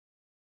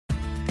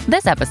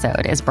This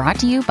episode is brought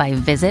to you by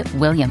Visit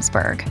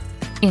Williamsburg.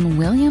 In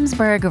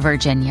Williamsburg,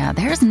 Virginia,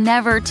 there's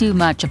never too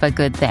much of a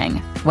good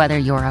thing. Whether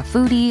you're a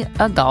foodie,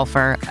 a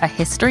golfer, a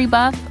history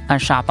buff, a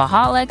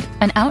shopaholic,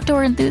 an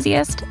outdoor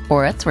enthusiast,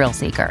 or a thrill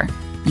seeker,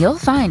 you'll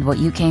find what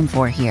you came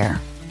for here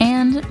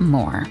and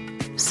more.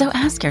 So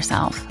ask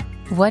yourself,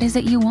 what is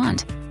it you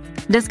want?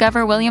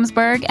 Discover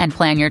Williamsburg and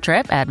plan your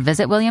trip at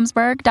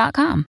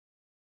visitwilliamsburg.com.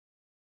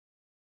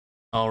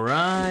 All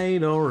right.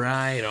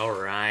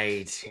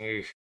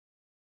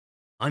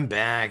 I'm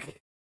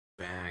back.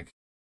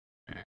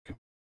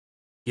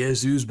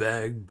 Guess who's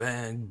back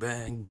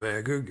again.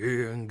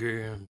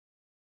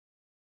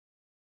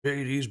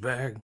 JD's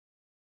back.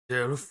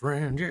 Tell a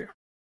friend, yeah.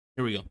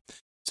 Here we go.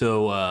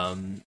 So,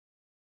 I'm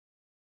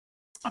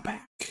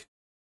back.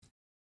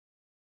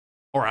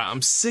 All right,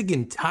 I'm sick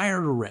and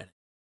tired of Reddit.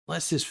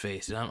 Let's just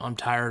face it, I'm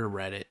tired of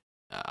Reddit.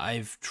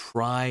 I've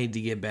tried to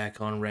get back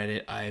on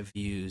Reddit. I've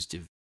used a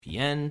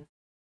VPN.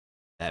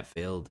 That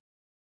failed.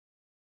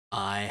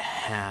 I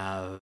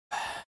have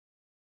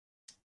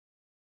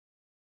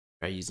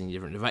tried using a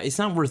different device. It's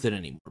not worth it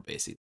anymore,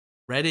 basically.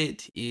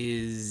 Reddit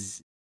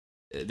is...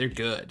 they're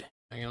good.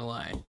 I'm not gonna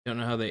lie. Don't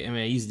know how they...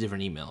 I use a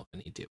different email if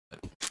I need to,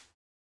 but...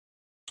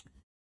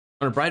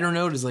 On a brighter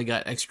note is I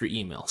got extra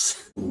emails.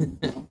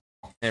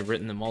 I've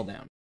written them all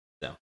down.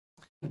 So...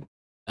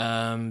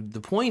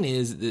 the point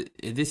is that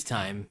at this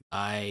time,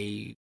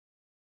 I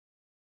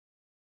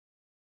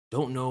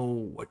don't know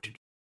what to do.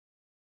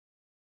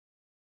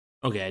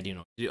 Okay, I do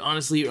know.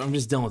 Honestly, I'm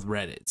just done with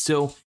Reddit.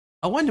 So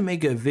I wanted to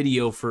make a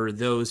video for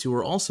those who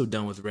are also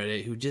done with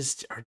Reddit, who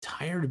just are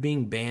tired of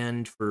being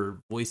banned for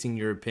voicing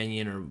your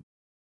opinion or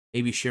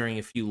maybe sharing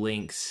a few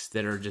links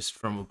that are just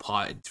from a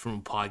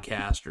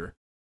podcast or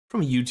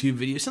from a YouTube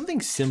video,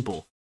 something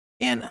simple.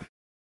 And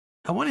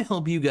I want to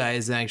help you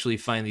guys actually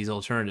find these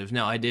alternatives.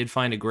 Now, I did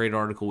find a great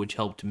article which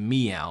helped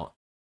me out,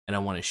 and I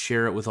want to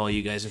share it with all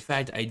you guys. In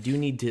fact, I do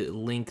need to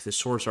link the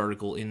source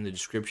article in the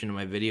description of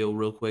my video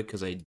real quick,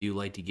 because I do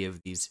like to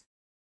give these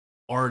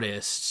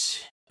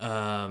artists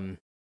the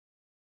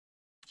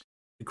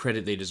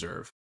credit they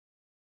deserve.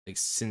 Like,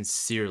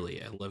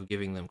 sincerely, I love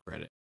giving them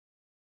credit.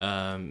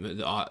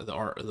 The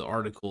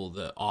article,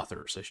 the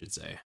authors, I should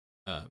say.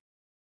 I'm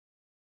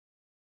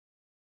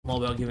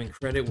all about giving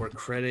credit where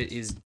credit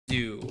is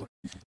due.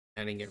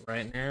 Adding it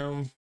right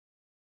now.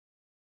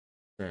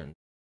 Then.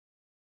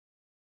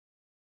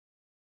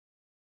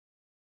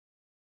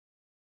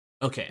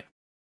 Okay.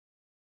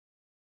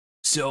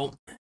 So,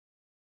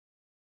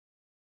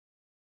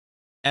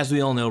 as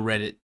we all know,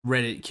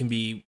 Reddit can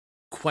be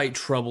quite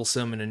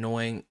troublesome and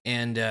annoying,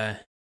 and the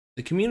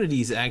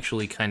community is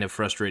actually kind of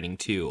frustrating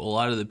too. A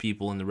lot of the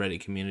people in the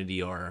Reddit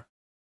community are,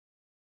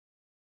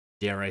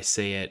 dare I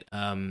say it,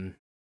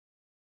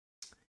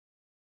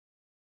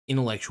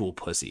 intellectual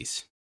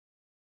pussies.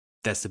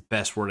 That's the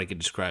best word I could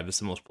describe. It's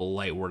the most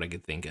polite word I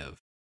could think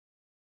of.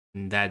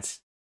 And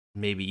that's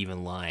maybe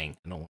even lying.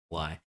 I don't want to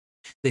lie.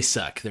 They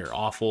suck. They're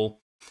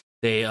awful.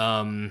 They,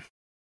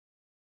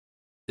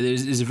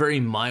 there's a very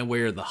my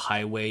way or the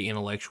highway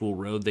intellectual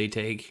road they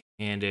take.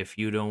 And if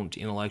you don't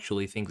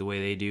intellectually think the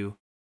way they do,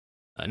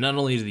 not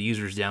only do the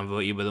users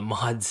downvote you, but the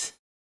mods,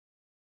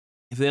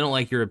 if they don't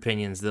like your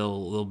opinions,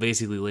 they'll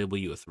basically label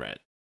you a threat.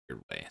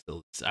 Way.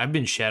 So I've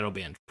been shadow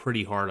banned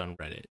pretty hard on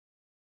Reddit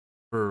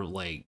for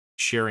like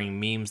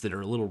sharing memes that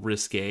are a little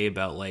risque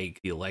about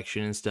like the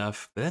election and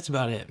stuff, but that's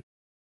about it.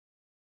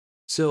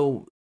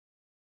 So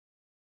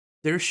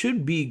you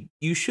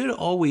should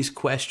always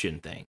question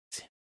things,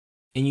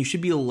 and you should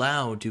be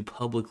allowed to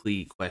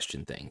publicly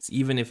question things,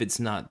 even if it's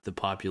not the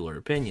popular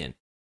opinion,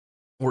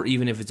 or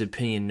even if it's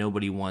opinion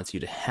nobody wants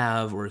you to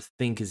have or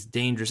think is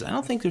dangerous. I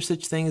don't think there's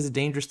such thing as a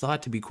dangerous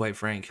thought, to be quite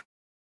frank.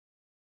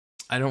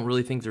 I don't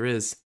really think there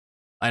is.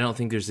 I don't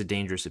think there's a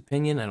dangerous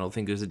opinion. I don't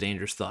think there's a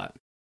dangerous thought.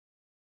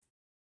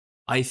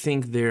 I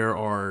think there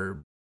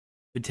are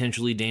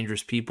potentially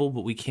dangerous people,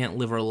 but we can't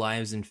live our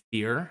lives in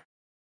fear.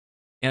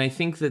 And I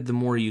think that the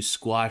more you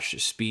squash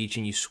speech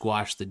and you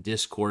squash the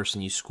discourse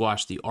and you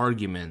squash the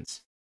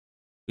arguments,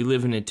 we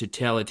live in a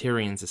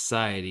totalitarian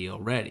society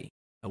already.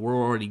 We're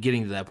already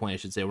getting to that point, I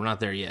should say. We're not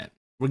there yet.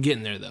 We're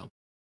getting there, though.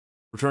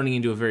 We're turning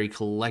into a very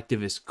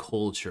collectivist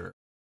culture.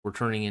 We're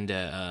turning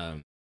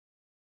into...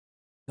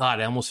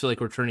 God, I almost feel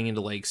like we're turning into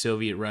like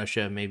Soviet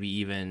Russia, maybe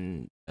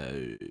even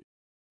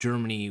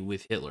Germany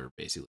with Hitler,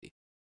 basically.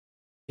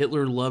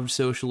 Hitler loved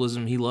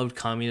socialism. He loved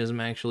communism,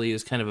 actually. It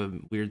was kind of a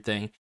weird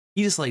thing.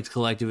 He just liked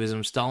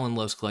collectivism. Stalin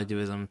loves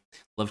collectivism,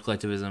 loved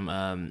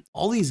collectivism.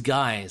 All these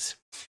guys,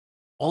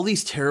 all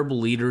these terrible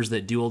leaders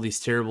that do all these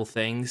terrible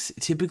things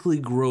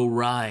typically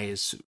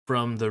rise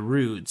from the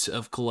roots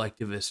of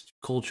collectivist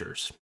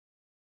cultures.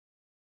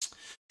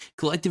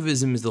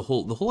 Collectivism is the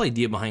whole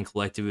idea behind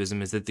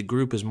collectivism is that the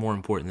group is more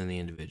important than the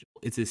individual.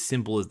 It's as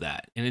simple as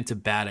that, and it's a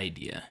bad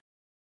idea.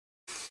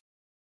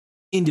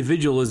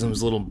 Individualism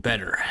is a little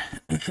better.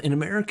 In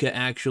America,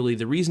 actually,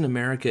 the reason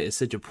America is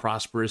such a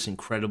prosperous,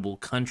 incredible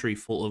country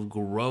full of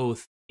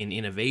growth and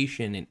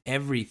innovation and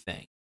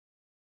everything,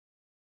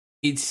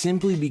 it's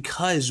simply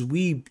because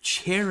we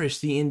cherish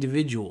the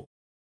individual.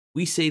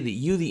 We say that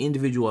you, the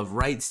individual, have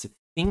rights to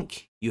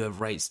think, you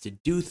have rights to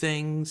do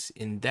things,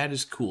 and that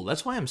is cool.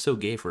 That's why I'm so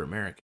gay for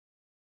America.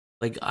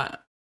 Like,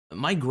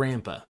 my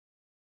grandpa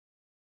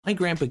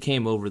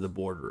came over the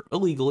border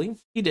illegally.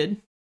 He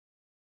did.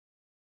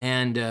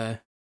 And,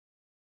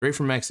 right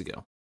from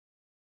Mexico.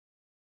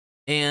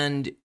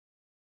 And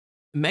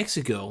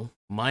Mexico,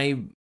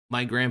 my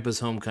grandpa's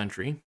home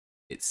country,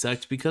 it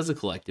sucked because of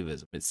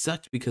collectivism. It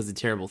sucked because of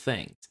terrible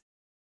things.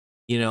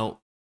 You know,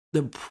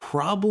 the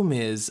problem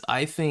is,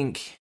 I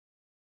think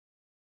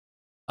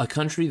a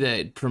country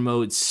that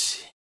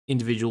promotes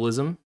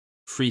individualism,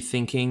 free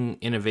thinking,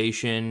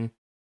 innovation,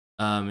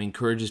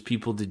 encourages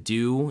people to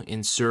do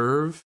and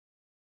serve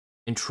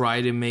and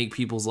try to make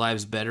people's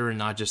lives better and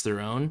not just their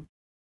own,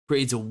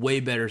 creates a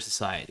way better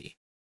society.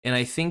 And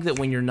I think that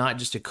when you're not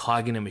just a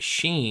cog in a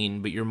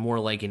machine, but you're more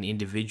like an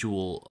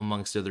individual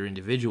amongst other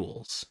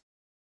individuals,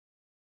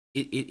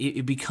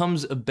 it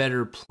becomes a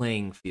better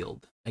playing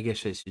field, I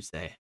guess I should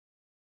say.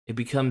 It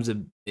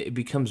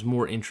becomes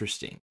more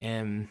interesting.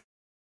 And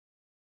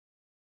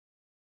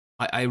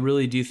I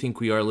really do think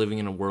we are living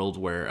in a world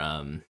where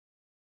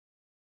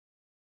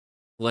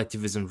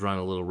collectivism's run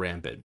a little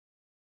rampant.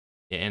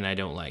 And I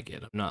don't like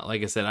it. I'm not,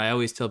 like I said, I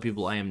always tell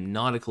people I am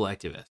not a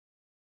collectivist.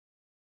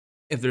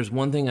 If there's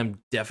one thing I'm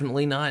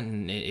definitely not,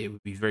 and it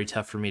would be very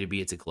tough for me to be,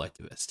 it's a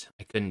collectivist.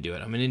 I couldn't do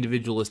it. I'm an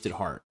individualist at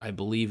heart. I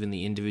believe in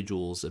the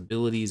individual's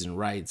abilities and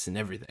rights and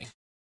everything.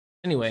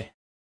 Anyway.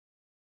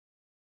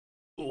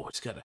 Oh, it's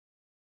got to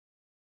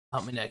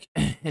pop my neck.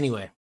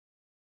 Anyway.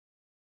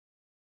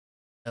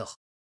 Ugh.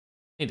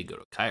 I need to go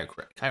to a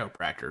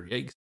chiropractor.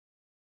 Yikes.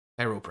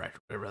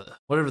 Chiropractor,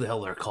 whatever the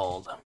hell they're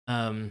called.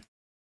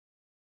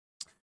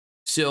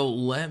 So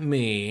let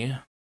me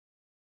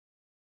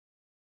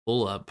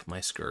pull up my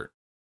skirt.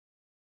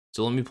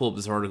 So let me pull up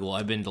this article.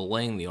 I've been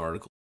delaying the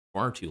article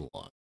far too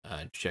long.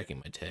 Checking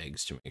my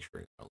tags to make sure I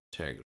got all the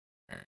tags.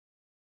 All right.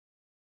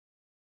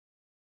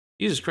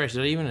 Jesus Christ,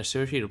 did I even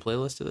associate a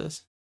playlist to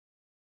this?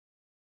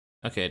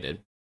 Okay, I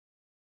did.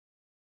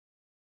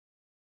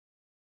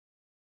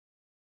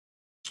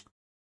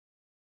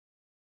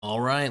 All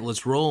right,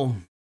 let's roll.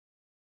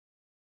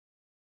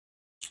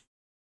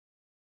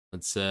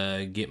 Let's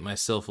get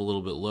myself a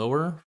little bit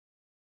lower.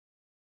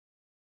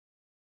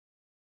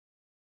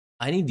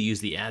 I need to use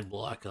the ad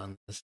block on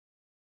this.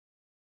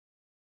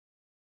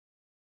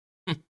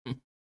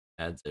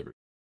 Ads everywhere.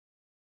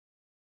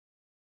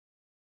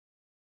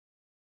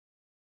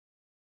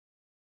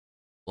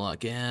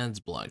 Block ads,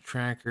 block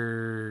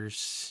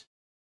trackers.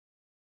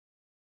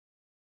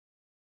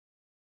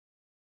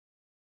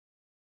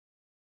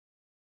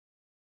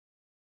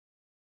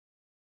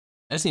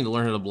 I just need to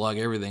learn how to block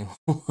everything.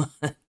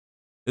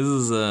 This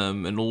is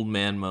an old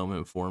man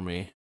moment for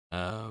me.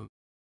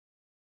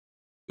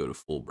 Go to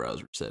full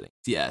browser settings.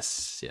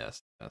 Yes.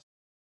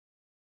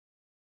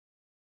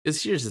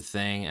 Because here's the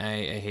thing,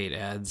 I hate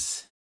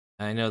ads.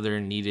 I know they're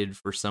needed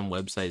for some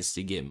websites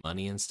to get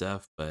money and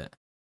stuff, but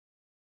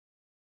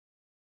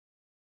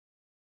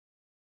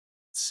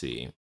let's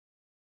see.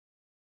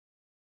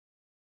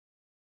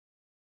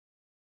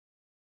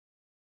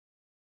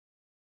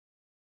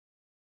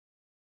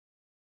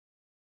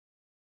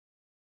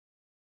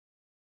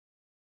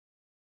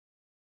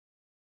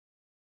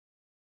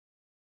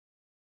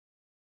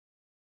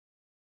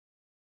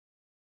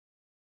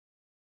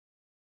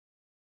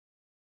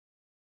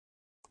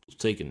 We'll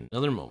take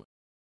another moment.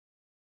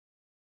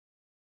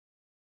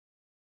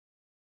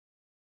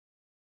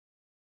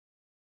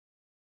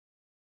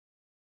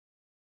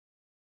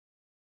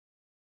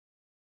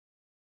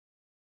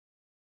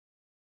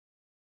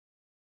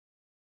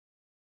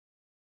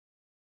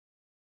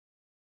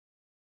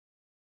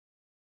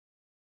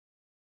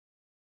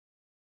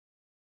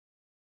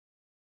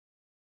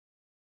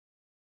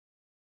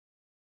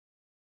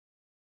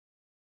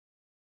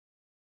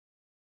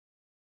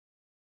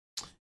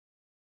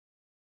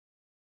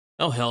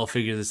 Oh hell, I'll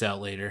figure this out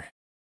later.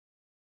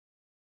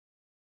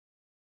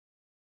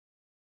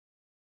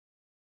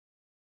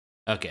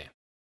 Okay.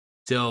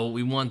 So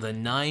we want the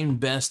 9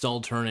 best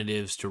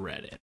alternatives to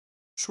Reddit.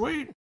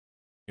 Sweet.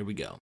 Here we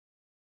go.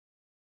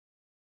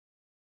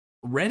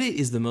 Reddit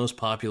is the most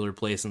popular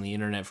place on the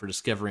internet for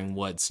discovering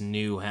what's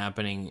new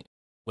happening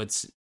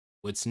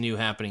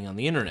on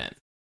the internet.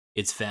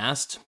 It's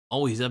fast,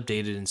 always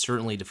updated, and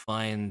certainly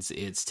defines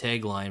its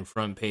tagline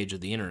front page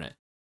of the internet.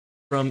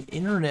 From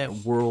internet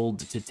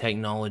world to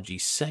technology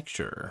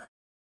sector,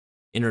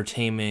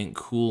 entertainment,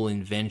 cool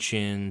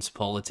inventions,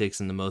 politics,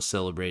 and the most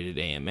celebrated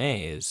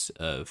AMAs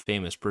of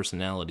famous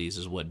personalities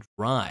is what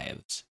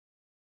drives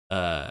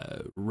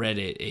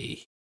Reddit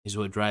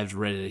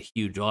a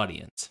huge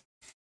audience.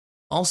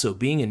 Also,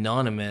 being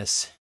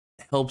anonymous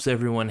helps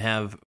everyone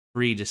have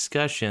free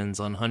discussions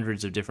on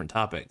hundreds of different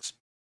topics.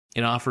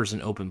 It offers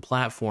an open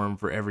platform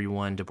for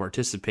everyone to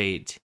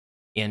participate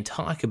and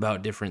talk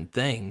about different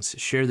things,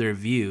 share their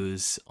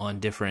views on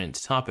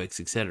different topics,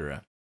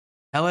 etc.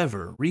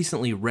 However,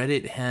 recently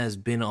Reddit has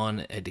been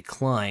on a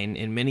decline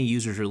and many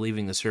users are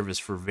leaving the service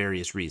for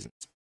various reasons.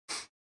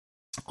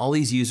 All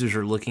these users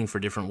are looking for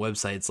different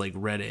websites like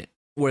Reddit,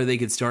 where they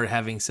could start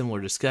having similar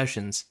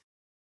discussions,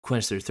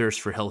 quench their thirst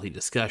for healthy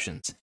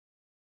discussions.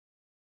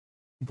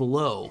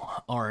 Below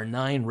are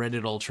 9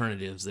 Reddit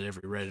alternatives that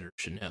every Redditor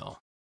should know.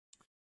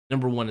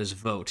 Number 1 is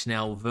Vote.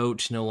 Now,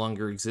 Vote no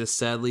longer exists,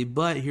 sadly,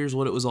 but here's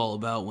what it was all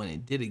about when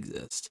it did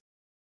exist.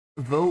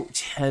 Vote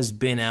has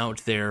been out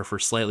there for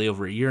slightly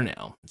over a year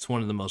now. It's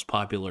one of the most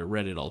popular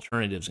Reddit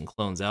alternatives and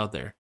clones out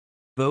there.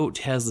 Vote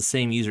has the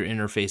same user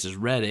interface as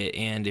Reddit,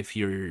 and if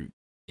you're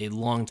a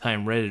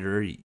longtime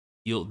Redditor,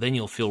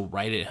 you'll feel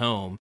right at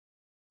home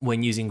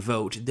when using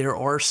Vote. There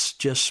are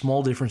just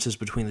small differences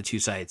between the two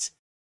sites.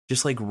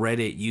 Just like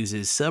Reddit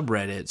uses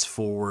subreddits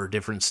for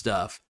different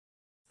stuff,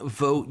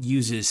 Vote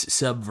uses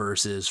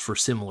subverses for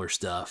similar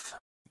stuff.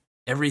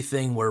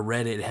 Everything where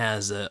Reddit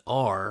has a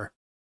R,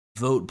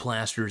 Vote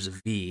plasters a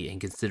V and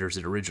considers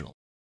it original.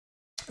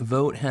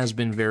 Vote has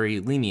been very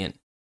lenient.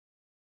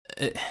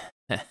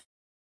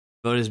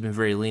 Vote has been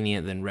very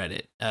lenient than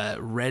Reddit.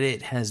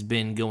 Reddit has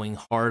been going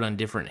hard on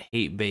different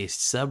hate-based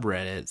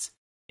subreddits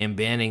and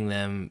banning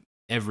them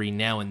every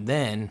now and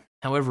then.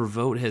 However,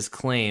 Vote has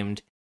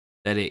claimed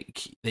that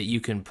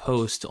you can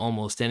post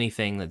almost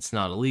anything that's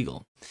not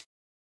illegal.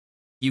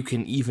 You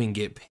can even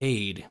get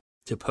paid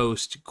to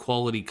post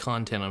quality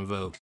content on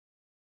Vote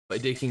by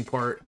taking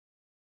part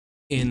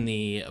in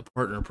the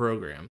partner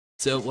program.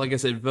 So, like I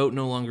said, Vote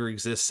no longer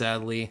exists,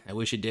 sadly. I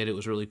wish it did. It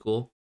was really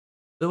cool.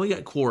 Then we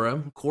got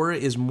Quora. Quora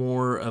is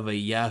more of a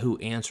Yahoo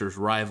Answers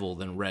rival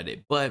than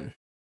Reddit, but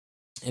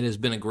it has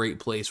been a great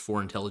place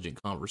for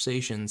intelligent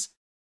conversations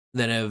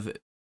that have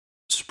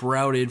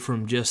sprouted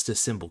from just a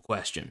simple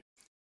question.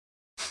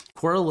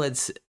 Quora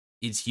lets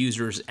its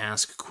users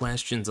ask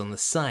questions on the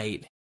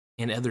site,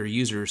 and other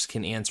users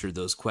can answer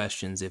those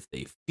questions if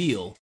they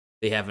feel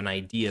they have an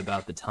idea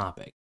about the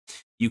topic.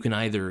 You can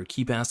either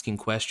keep asking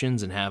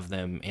questions and have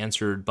them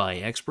answered by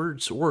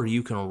experts, or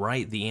you can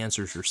write the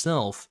answers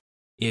yourself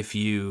if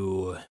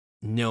you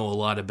know a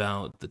lot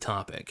about the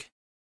topic.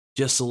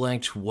 Just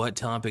select what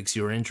topics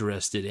you're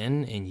interested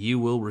in, and you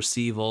will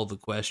receive all the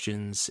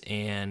questions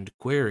and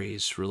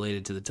queries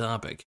related to the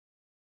topic.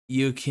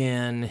 You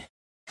can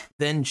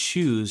then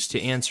choose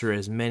to answer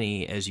as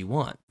many as you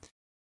want.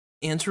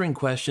 Answering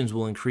questions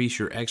will increase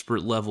your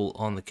expert level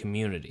on the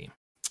community.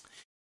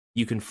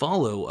 You can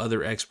follow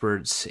other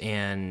experts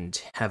and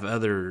have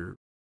others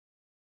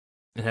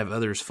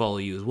follow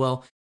you as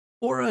well.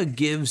 Quora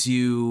gives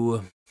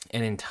you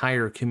an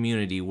entire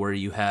community where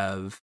you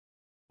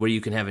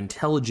can have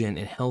intelligent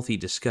and healthy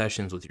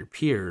discussions with your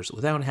peers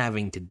without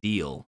having to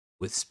deal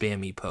with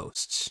spammy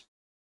posts.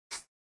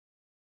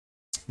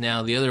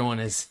 Now, the other one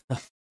is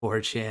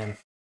 4chan.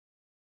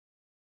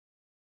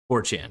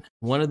 4chan,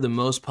 one of the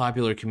most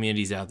popular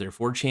communities out there.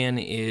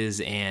 4chan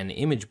is an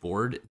image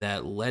board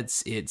that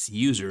lets its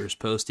users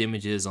post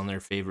images on their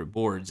favorite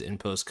boards and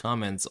post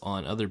comments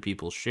on other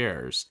people's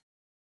shares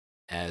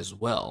as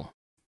well.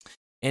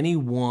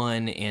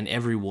 Anyone and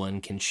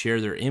everyone can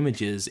share their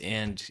images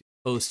and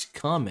post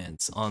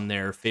comments on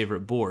their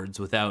favorite boards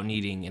without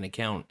needing an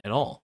account at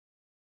all.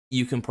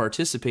 You can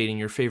participate in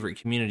your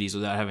favorite communities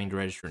without having to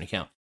register an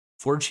account.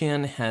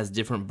 4chan has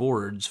different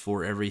boards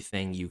for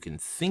everything you can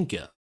think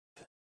of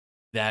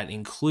that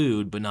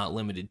include, but not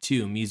limited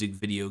to, music,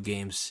 video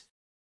games,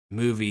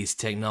 movies,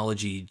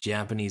 technology,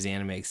 Japanese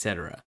anime,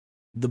 etc.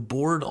 The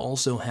board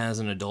also has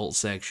an adult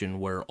section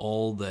where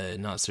all the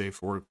not safe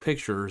for work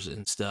pictures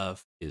and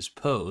stuff is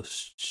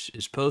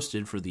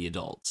posted for the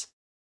adults.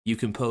 You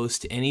can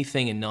post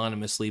anything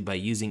anonymously by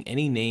using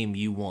any name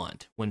you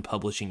want when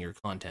publishing your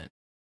content,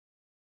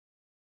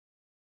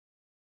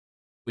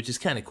 which is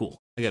kind of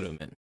cool, I gotta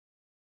admit.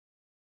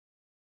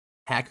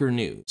 Hacker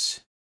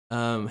News.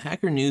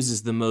 Hacker News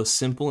is the most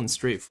simple and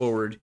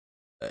straightforward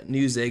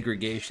news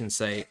aggregation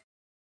site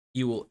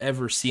you will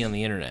ever see on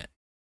the internet.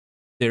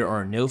 There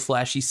are no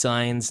flashy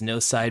signs, no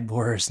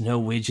sidebars,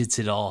 no widgets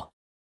at all.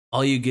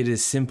 All you get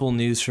is simple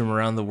news from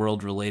around the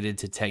world related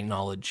to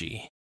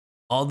technology.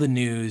 All the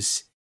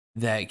news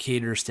that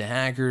caters to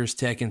hackers,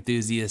 tech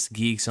enthusiasts,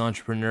 geeks,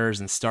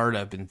 entrepreneurs, and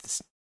startup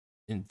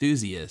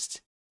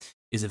enthusiasts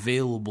is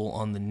available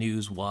on the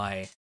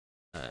Newswire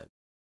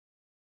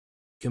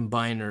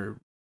Combinator.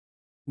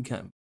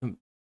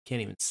 Can't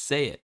even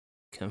say it.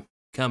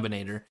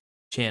 Combinator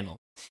channel.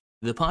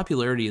 The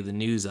popularity of the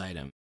news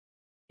item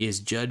is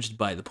judged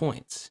by the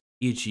points.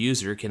 Each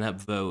user can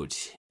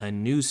upvote a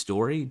news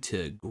story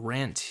to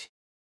grant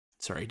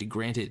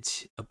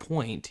it a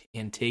point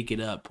and take it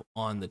up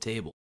on the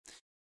table.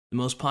 The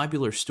most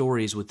popular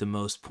stories with the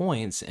most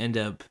points end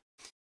up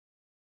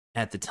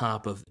at the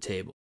top of the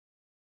table.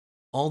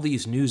 All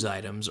these news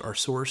items are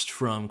sourced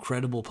from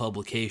credible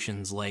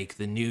publications like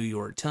the New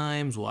York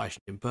Times,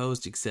 Washington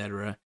Post,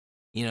 etc.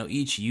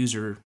 Each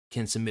user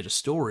can submit a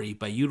story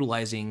by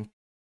utilizing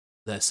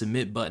the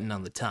submit button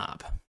on the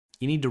top.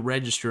 You need to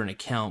register an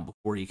account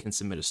before you can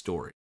submit a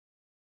story,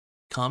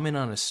 comment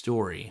on a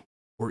story,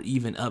 or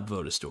even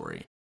upvote a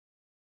story.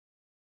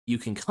 You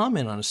can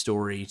comment on a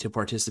story to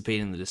participate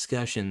in the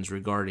discussions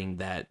regarding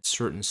that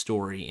certain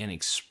story and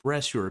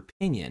express your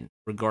opinion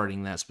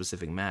regarding that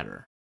specific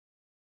matter.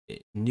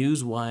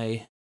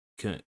 Newswire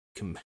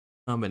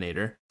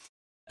Combinator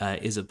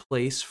is a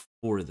place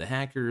for the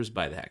hackers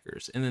by the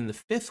hackers. And then the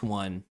fifth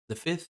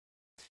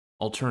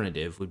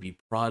alternative would be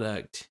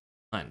Product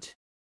Hunt.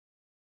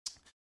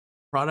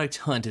 Product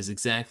Hunt is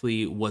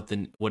exactly what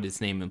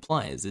its name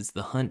implies. It's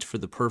the hunt for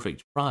the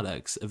perfect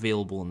products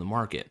available in the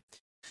market.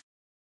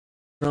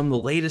 From the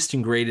latest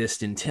and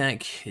greatest in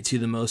tech to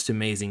the most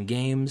amazing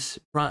games,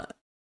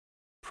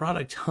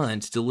 Product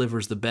Hunt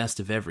delivers the best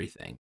of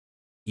everything.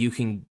 You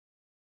can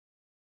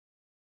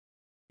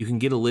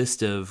get a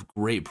list of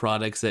great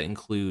products that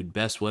include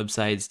best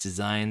websites,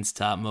 designs,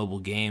 top mobile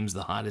games,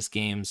 the hottest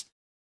games,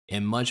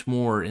 and much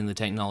more in the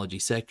technology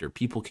sector.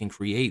 People can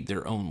create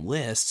their own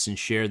lists and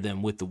share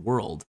them with the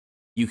world.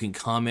 You can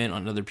comment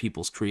on other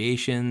people's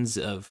creations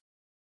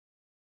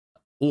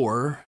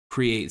or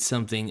create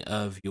something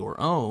of your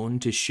own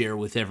to share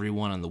with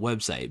everyone on the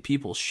website.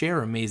 People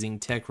share amazing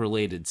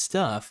tech-related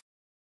stuff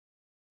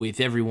with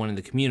everyone in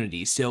the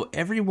community, so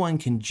everyone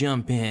can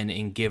jump in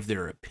and give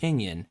their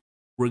opinion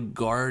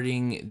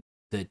regarding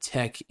the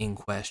tech in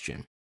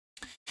question.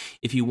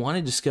 If you want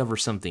to discover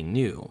something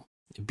new,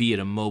 be it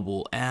a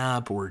mobile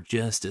app or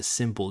just a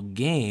simple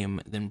game,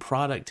 then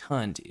Product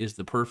Hunt is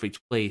the perfect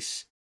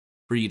place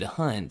for you to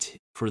hunt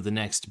for the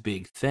next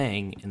big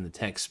thing in the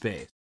tech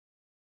space.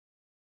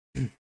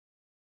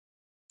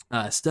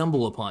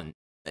 Stumble upon.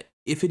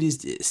 If it is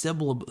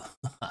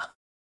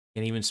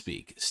can't even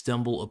speak.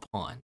 Stumble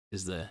upon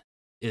is the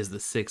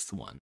sixth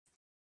one.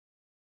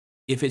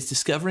 If it's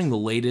discovering the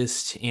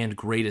latest and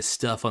greatest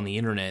stuff on the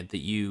internet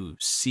that you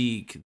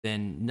seek,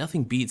 then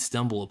nothing beats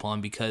Stumble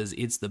Upon, because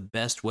it's the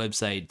best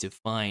website to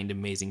find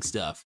amazing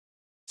stuff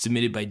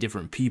submitted by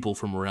different people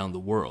from around the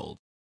world.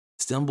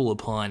 Stumble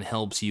Upon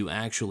helps you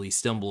actually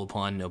stumble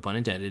upon, no pun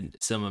intended,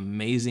 some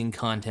amazing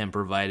content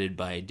provided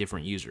by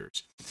different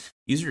users.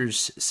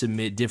 Users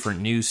submit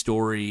different news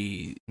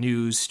stories,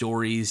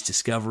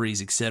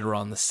 discoveries, etc.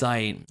 on the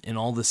site, and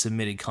all the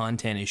submitted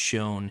content is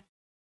shown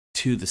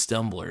to the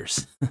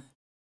stumblers.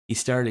 You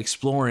start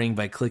exploring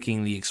by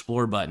clicking the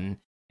explore button,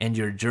 and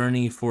your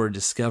journey for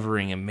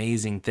discovering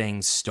amazing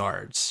things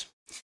starts.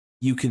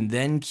 You can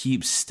then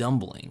keep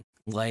stumbling,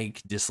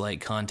 like, dislike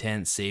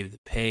content, save the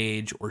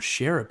page, or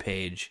share a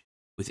page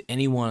with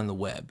anyone on the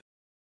web.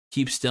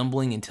 Keep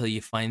stumbling until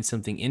you find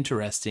something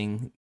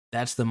interesting.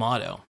 That's the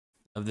motto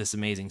of this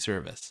amazing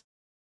service.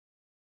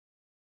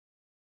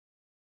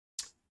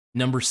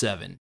 Number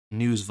 7,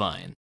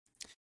 Newsvine.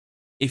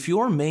 If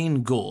your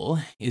main goal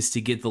is to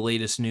get the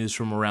latest news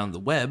from around the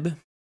web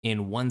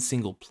in one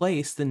single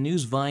place, then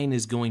Newsvine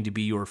is going to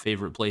be your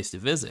favorite place to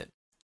visit.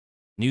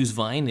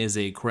 Newsvine is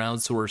a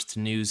crowdsourced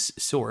news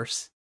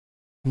source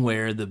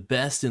where the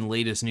best and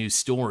latest news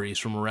stories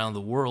from around the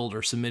world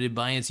are submitted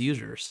by its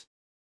users.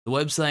 The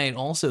website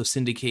also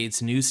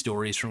syndicates news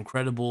stories from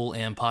credible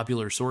and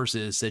popular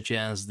sources such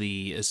as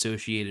the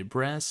Associated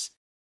Press.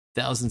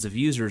 Thousands of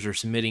users are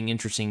submitting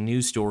interesting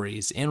news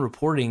stories and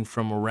reporting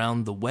from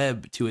around the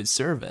web to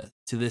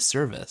this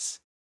service.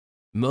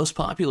 Most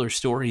popular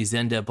stories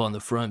end up on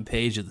the front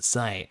page of the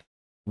site,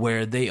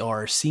 where they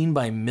are seen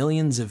by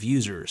millions of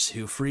users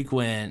who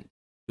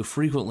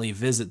frequently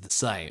visit the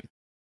site.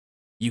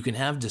 You can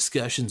have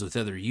discussions with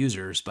other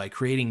users by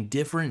creating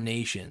different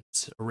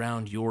nations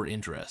around your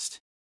interest.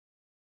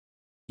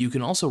 You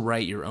can also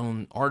write your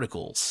own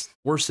articles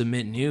or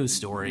submit news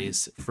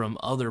stories from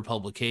other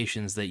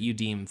publications that you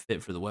deem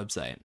fit for the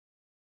website.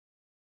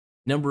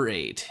 Number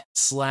 8,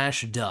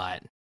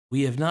 Slashdot.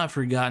 We have not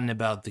forgotten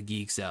about the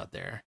geeks out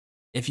there.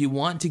 If you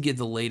want to get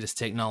the latest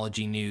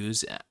technology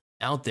news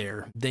out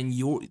there, then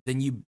you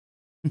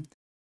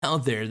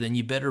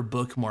better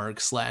bookmark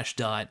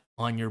Slashdot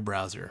on your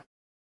browser.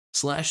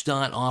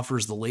 Slashdot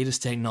offers the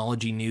latest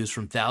technology news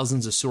from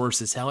thousands of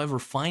sources. However,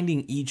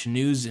 finding each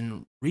news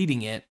and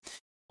reading it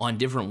on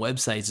different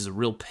websites is a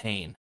real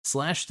pain.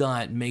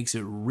 Slashdot makes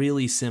it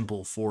really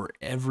simple for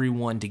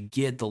everyone to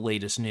get the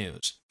latest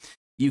news.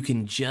 You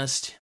can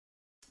just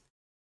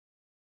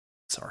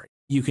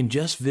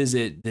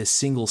visit this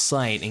single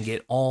site and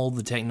get all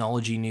the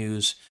technology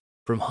news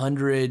from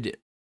 100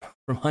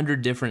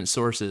 different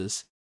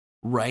sources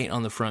right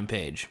on the front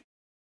page.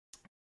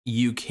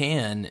 You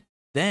can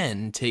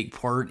then take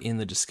part in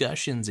the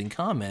discussions and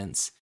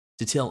comments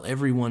to tell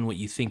everyone what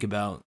you think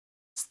about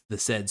the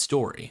said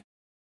story.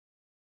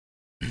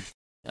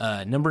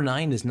 Number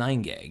 9 is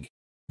 9gag.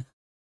 I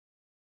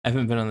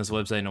haven't been on this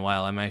website in a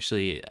while. I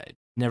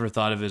never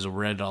thought of it as a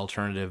Reddit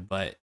alternative,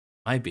 but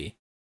might be.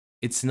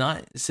 It's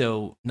not.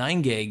 So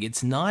 9gag,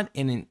 it's not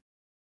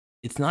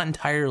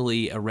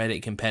entirely a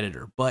Reddit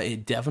competitor, but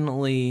it's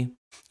definitely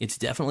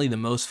the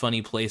most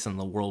funny place on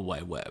the World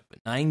Wide Web.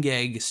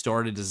 9gag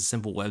started as a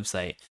simple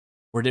website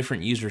where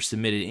different users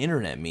submitted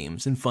internet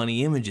memes and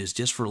funny images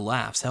just for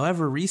laughs.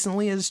 However,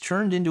 recently it has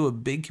turned into a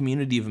big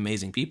community of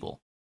amazing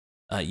people.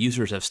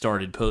 Users have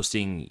started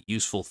posting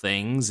useful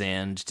things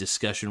and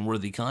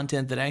discussion-worthy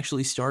content that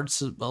actually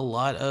starts a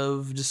lot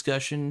of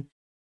discussion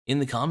in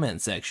the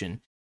comment section.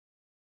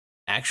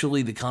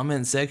 Actually, the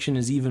comment section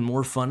is even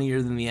more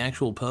funnier than the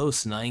actual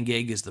posts.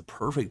 9gag is the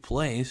perfect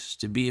place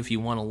to be if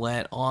you want to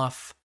let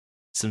off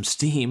some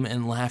steam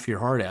and laugh your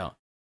heart out.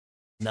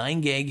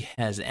 9gag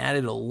has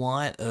added a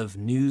lot of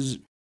new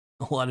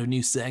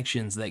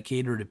sections that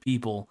cater to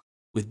people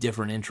with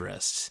different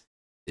interests.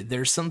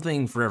 There's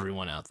something for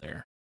everyone out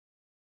there.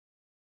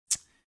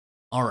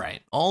 All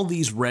right, all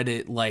these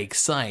Reddit-like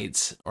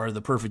sites are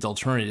the perfect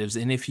alternatives,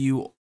 and if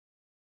you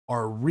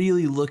are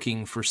really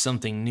looking for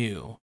something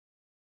new,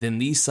 then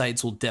these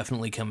sites will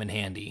definitely come in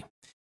handy.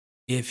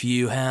 If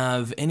you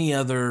have any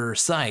other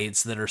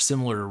sites that are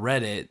similar to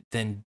Reddit,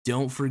 then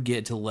don't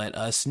forget to let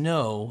us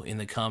know in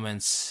the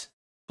comments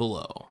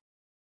below.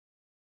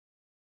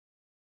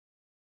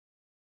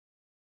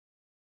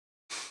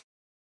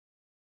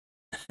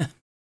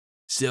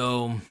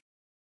 So,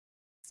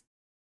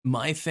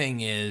 my thing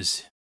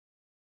is,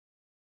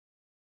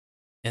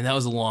 and that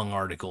was a long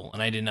article,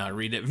 and I did not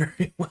read it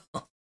very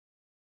well.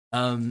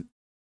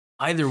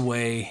 Either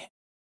way,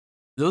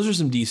 those are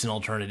some decent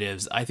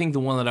alternatives. I think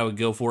the one that I would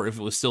go for if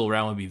it was still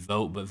around would be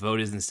Vote, but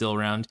Vote isn't still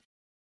around.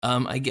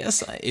 I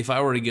guess if I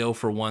were to go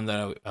for one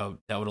that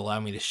that would allow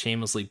me to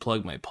shamelessly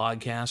plug my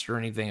podcast or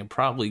anything, I'd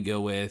probably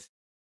go with,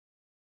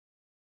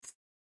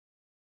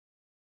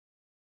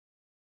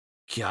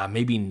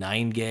 maybe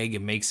 9gag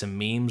and make some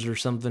memes or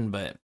something.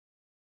 But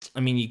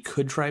I mean, you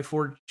could try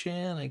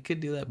 4chan. I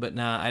could do that, but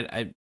nah.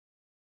 I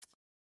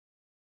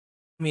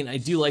mean, I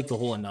do like the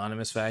whole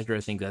anonymous factor. I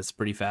think that's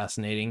pretty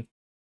fascinating.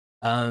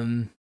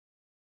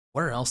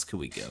 Where else could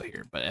we go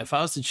here? But if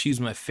I was to choose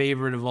my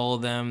favorite of all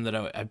of them that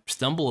I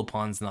stumble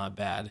upon's not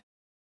bad.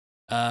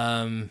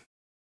 4chan.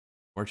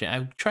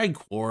 I've tried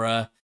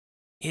Quora.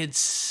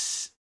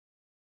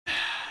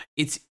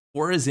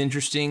 Quora's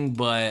interesting,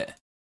 but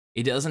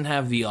it doesn't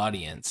have the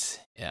audience.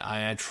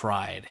 I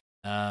tried.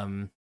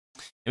 And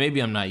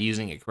maybe I'm not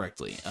using it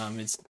correctly. I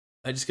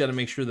just got to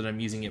make sure that I'm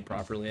using it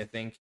properly, I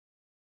think.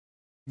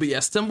 But yeah,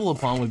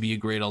 StumbleUpon would be a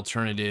great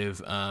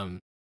alternative.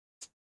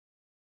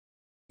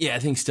 Yeah, I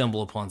think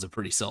StumbleUpon's a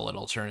pretty solid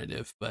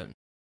alternative. But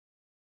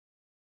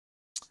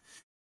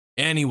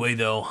anyway,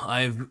 though,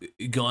 I've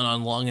gone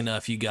on long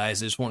enough, you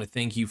guys. I just want to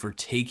thank you for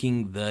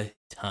taking the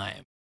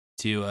time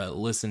to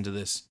listen to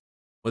this.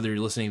 Whether you're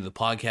listening to the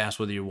podcast,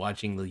 whether you're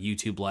watching the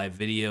YouTube live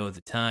video at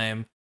the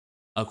time.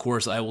 Of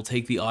course, I will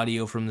take the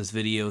audio from this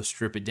video,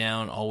 strip it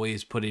down,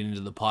 always put it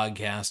into the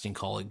podcast and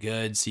call it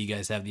good. So you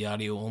guys have the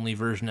audio only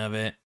version of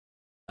it.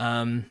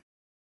 Yeah,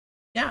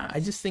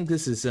 I just think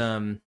this is,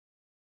 I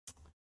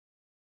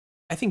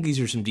think these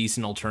are some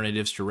decent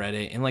alternatives to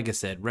Reddit. And like I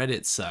said,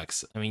 Reddit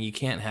sucks. I mean, you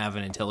can't have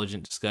an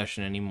intelligent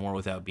discussion anymore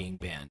without being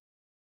banned.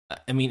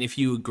 I mean, if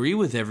you agree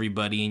with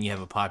everybody and you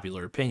have a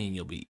popular opinion,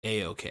 you'll be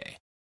A-okay.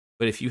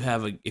 But if you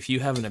have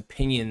an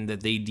opinion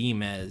that they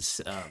deem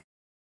as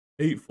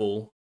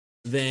hateful,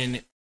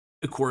 then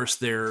of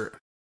course I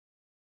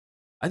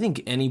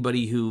think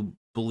anybody who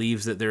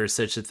believes that there is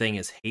such a thing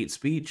as hate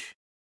speech,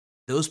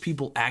 those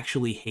people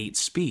actually hate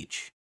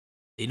speech.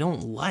 They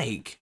only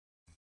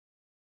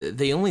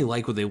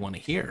like what they want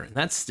to hear, and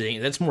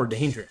that's more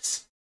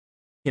dangerous.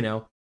 You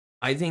know,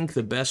 I think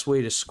the best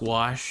way to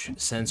squash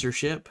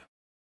censorship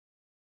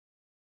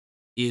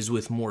is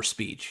with more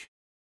speech,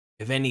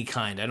 of any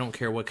kind. I don't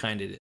care what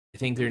kind it is. I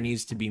think there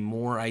needs to be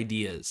more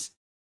ideas.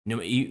 You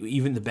know,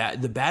 even the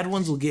bad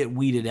ones will get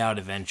weeded out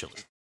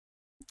eventually.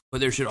 But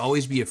there should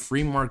always be a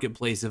free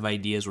marketplace of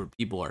ideas where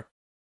people are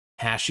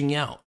hashing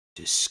out,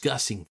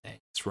 discussing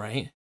things,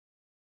 right?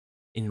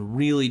 And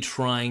really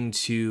trying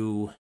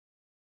to,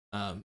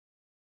 and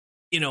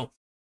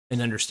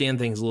understand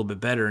things a little bit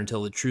better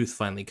until the truth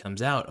finally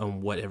comes out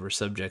on whatever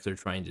subject they're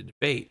trying to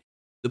debate.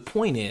 The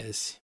point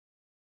is,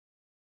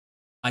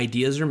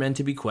 ideas are meant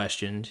to be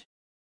questioned.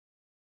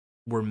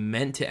 We're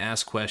meant to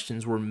ask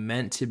questions. We're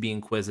meant to be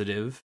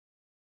inquisitive.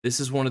 This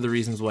is one of the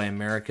reasons why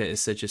America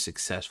is such a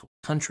successful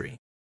country,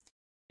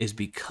 is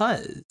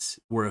because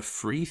we're a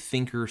free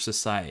thinker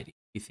society.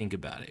 If you think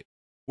about it,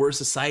 we're a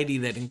society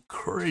that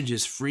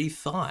encourages free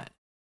thought.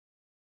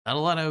 Not a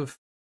lot of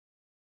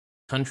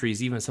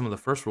countries, even some of the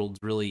first worlds,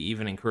 really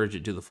even encourage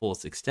it to the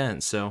fullest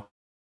extent. So,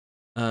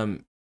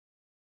 I'm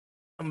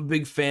a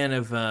big fan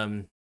of,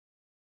 I'm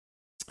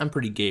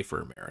pretty gay for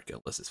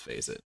America, let's just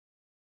face it.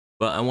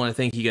 But I want to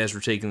thank you guys for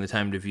taking the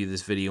time to view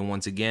this video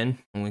once again.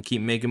 I'm going to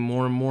keep making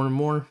more and more and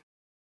more.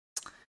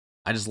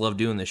 I just love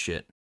doing this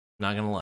shit. Not going to lie.